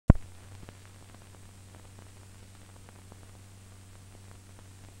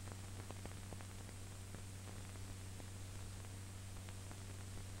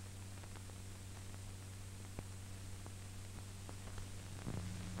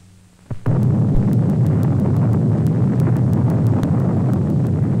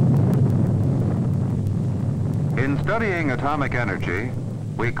studying atomic energy,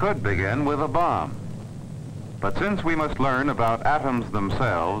 we could begin with a bomb. But since we must learn about atoms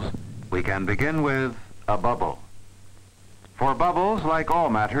themselves, we can begin with a bubble. For bubbles, like all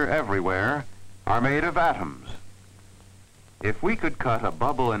matter everywhere, are made of atoms. If we could cut a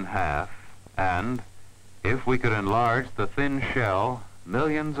bubble in half, and if we could enlarge the thin shell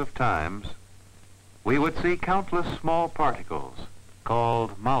millions of times, we would see countless small particles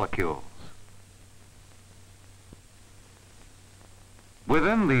called molecules.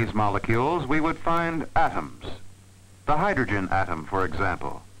 Within these molecules, we would find atoms. The hydrogen atom, for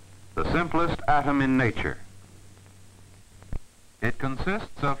example, the simplest atom in nature. It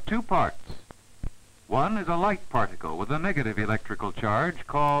consists of two parts. One is a light particle with a negative electrical charge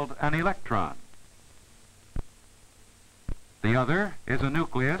called an electron. The other is a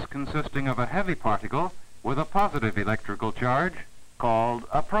nucleus consisting of a heavy particle with a positive electrical charge called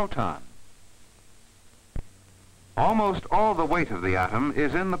a proton. Almost all the weight of the atom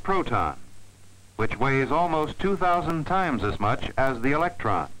is in the proton, which weighs almost 2,000 times as much as the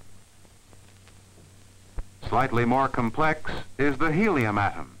electron. Slightly more complex is the helium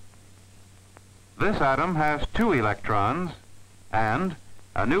atom. This atom has 2 electrons and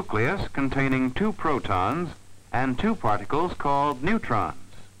a nucleus containing 2 protons and 2 particles called neutrons.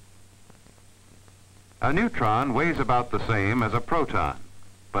 A neutron weighs about the same as a proton,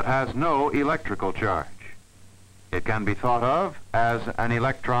 but has no electrical charge. It can be thought of as an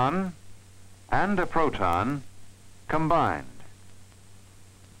electron and a proton combined.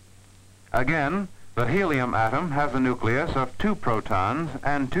 Again, the helium atom has a nucleus of 2 protons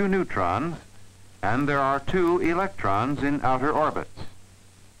and 2 neutrons, and there are 2 electrons in outer orbits.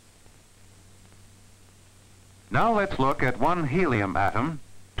 Now let's look at one helium atom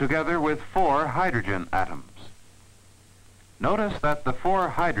together with 4 hydrogen atoms. Notice that the 4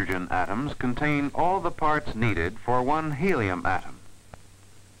 hydrogen atoms contain all the parts needed for one helium atom: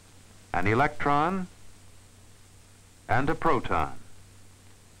 an electron and a proton,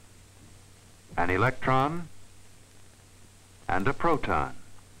 an electron and a proton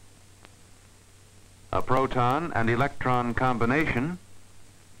and electron combination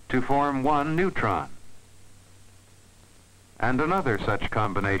to form one neutron, and another such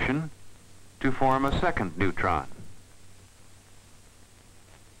combination to form a second neutron.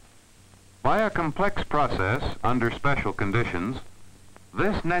 By a complex process under special conditions,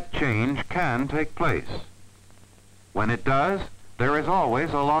 this net change can take place. When it does, there is always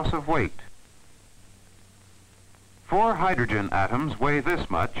a loss of weight. 4 hydrogen atoms weigh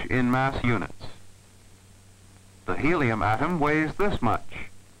this much in mass units. The helium atom weighs this much.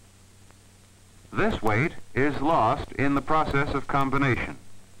 This weight is lost in the process of combination.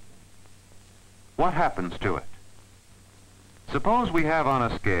 What happens to it? Suppose we have on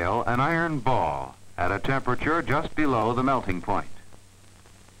a scale an iron ball at a temperature just below the melting point.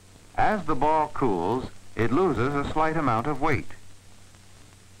 As the ball cools, it loses a slight amount of weight.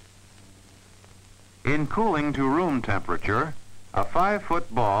 In cooling to room temperature, a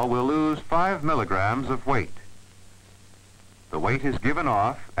 5-foot ball will lose 5 milligrams of weight. The weight is given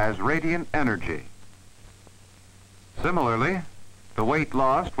off as radiant energy. Similarly, the weight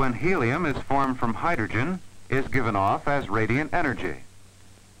lost when helium is formed from hydrogen is given off as radiant energy.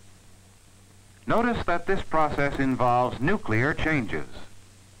 Notice that this process involves nuclear changes.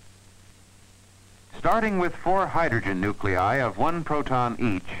 Starting with 4 hydrogen nuclei of 1 proton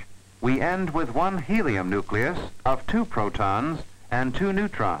each, we end with 1 helium nucleus of 2 protons and 2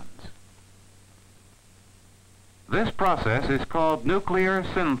 neutrons. This process is called nuclear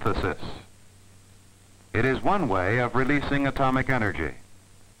synthesis. It is one way of releasing atomic energy.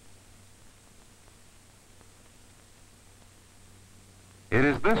 It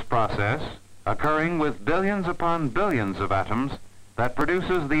is this process, occurring with billions upon billions of atoms, that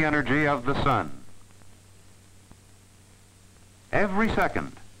produces the energy of the sun. Every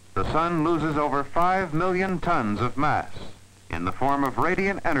second, the sun loses over 5 million tons of mass in the form of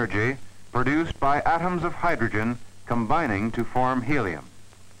radiant energy produced by atoms of hydrogen combining to form helium.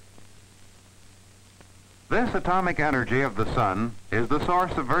 This atomic energy of the sun is the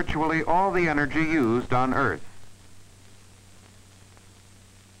source of virtually all the energy used on Earth.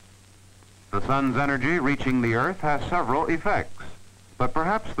 The sun's energy reaching the Earth has several effects, but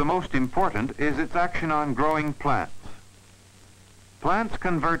perhaps the most important is its action on growing plants. Plants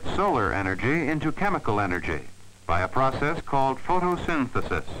convert solar energy into chemical energy by a process called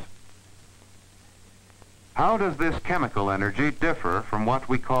photosynthesis. How does this chemical energy differ from what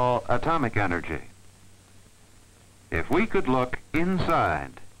we call atomic energy? If we could look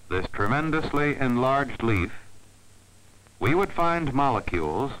inside this tremendously enlarged leaf, we would find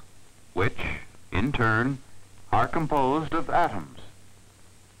molecules which, in turn, are composed of atoms.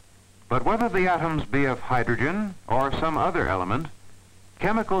 But whether the atoms be of hydrogen or some other element,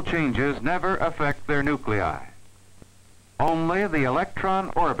 chemical changes never affect their nuclei. Only the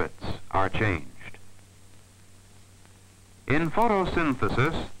electron orbits are changed. In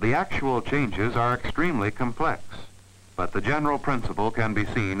photosynthesis, the actual changes are extremely complex, but the general principle can be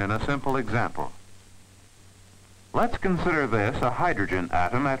seen in a simple example. Let's consider this a hydrogen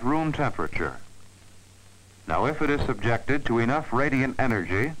atom at room temperature. Now, if it is subjected to enough radiant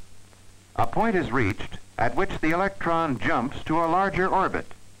energy, a point is reached at which the electron jumps to a larger orbit.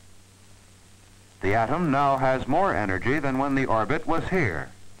 The atom now has more energy than when the orbit was here.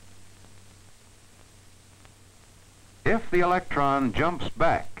 If the electron jumps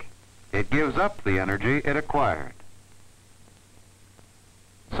back, it gives up the energy it acquired.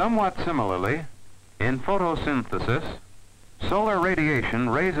 Somewhat similarly, in photosynthesis, solar radiation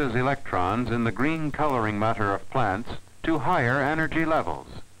raises electrons in the green coloring matter of plants to higher energy levels.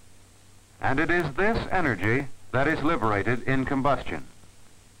 And it is this energy that is liberated in combustion.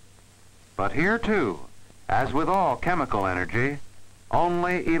 But here too, as with all chemical energy,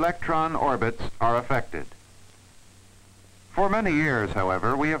 only electron orbits are affected. For many years,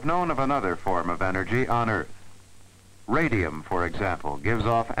 however, we have known of another form of energy on Earth. Radium, for example, gives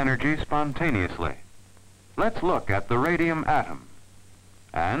off energy spontaneously. Let's look at the radium atom,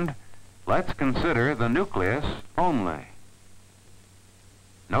 and let's consider the nucleus only.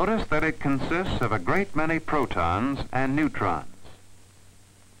 Notice that it consists of a great many protons and neutrons.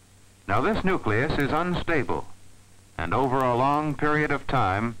 Now, this nucleus is unstable, and over a long period of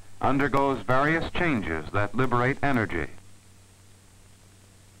time undergoes various changes that liberate energy.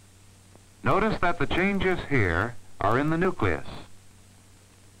 Notice that the changes here are in the nucleus.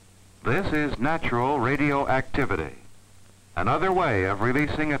 This is natural radioactivity, another way of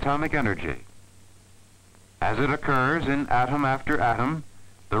releasing atomic energy. As it occurs in atom after atom,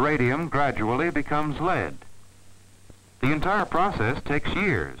 the radium gradually becomes lead. The entire process takes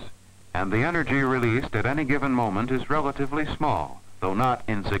years, and the energy released at any given moment is relatively small, though not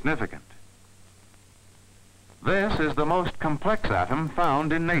insignificant. This is the most complex atom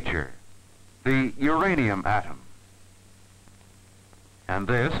found in nature, the uranium atom. And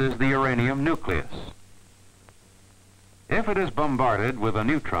this is the uranium nucleus. If it is bombarded with a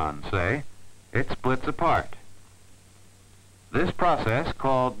neutron, say, it splits apart. This process,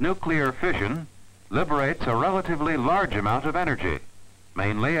 called nuclear fission, liberates a relatively large amount of energy,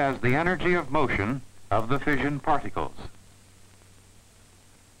 mainly as the energy of motion of the fission particles.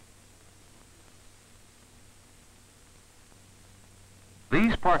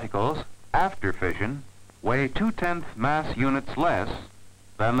 These particles, after fission, weigh 2/10 mass units less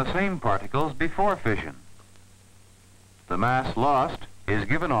than the same particles before fission. The mass lost is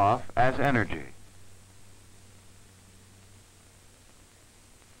given off as energy.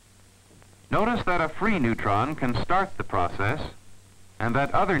 Notice that a free neutron can start the process, and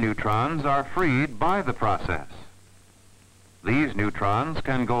that other neutrons are freed by the process. These neutrons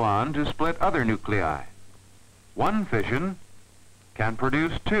can go on to split other nuclei. One fission can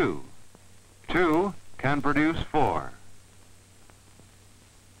produce two. Two can produce four.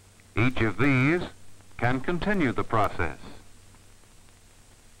 Each of these can continue the process.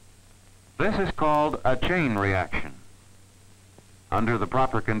 This is called a chain reaction. Under the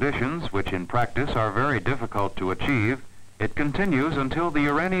proper conditions, which in practice are very difficult to achieve, it continues until the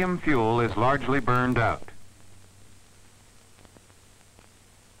uranium fuel is largely burned out.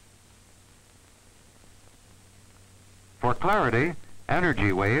 For clarity,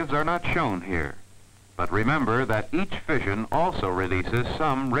 energy waves are not shown here, but remember that each fission also releases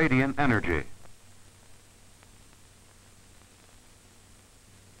some radiant energy.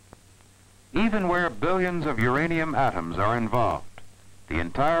 Even where billions of uranium atoms are involved, the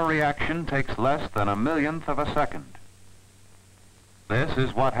entire reaction takes less than a millionth of a second. This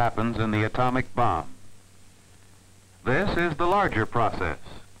is what happens in the atomic bomb. This is the larger process.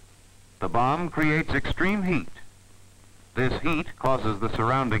 The bomb creates extreme heat. This heat causes the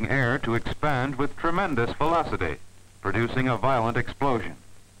surrounding air to expand with tremendous velocity, producing a violent explosion.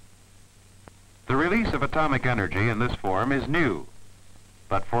 The release of atomic energy in this form is new,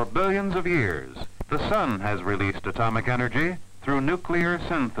 but for billions of years, the sun has released atomic energy through nuclear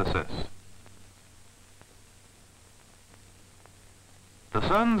synthesis. The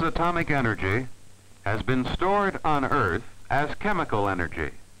sun's atomic energy has been stored on Earth as chemical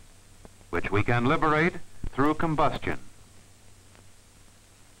energy, which we can liberate through combustion.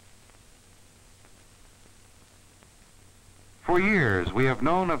 For years, we have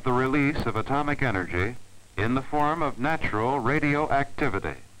known of the release of atomic energy in the form of natural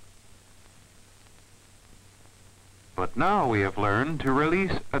radioactivity. But now we have learned to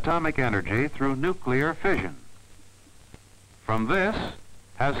release atomic energy through nuclear fission. From this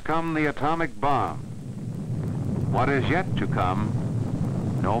has come the atomic bomb. What is yet to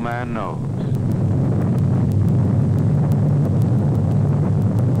come, no man knows.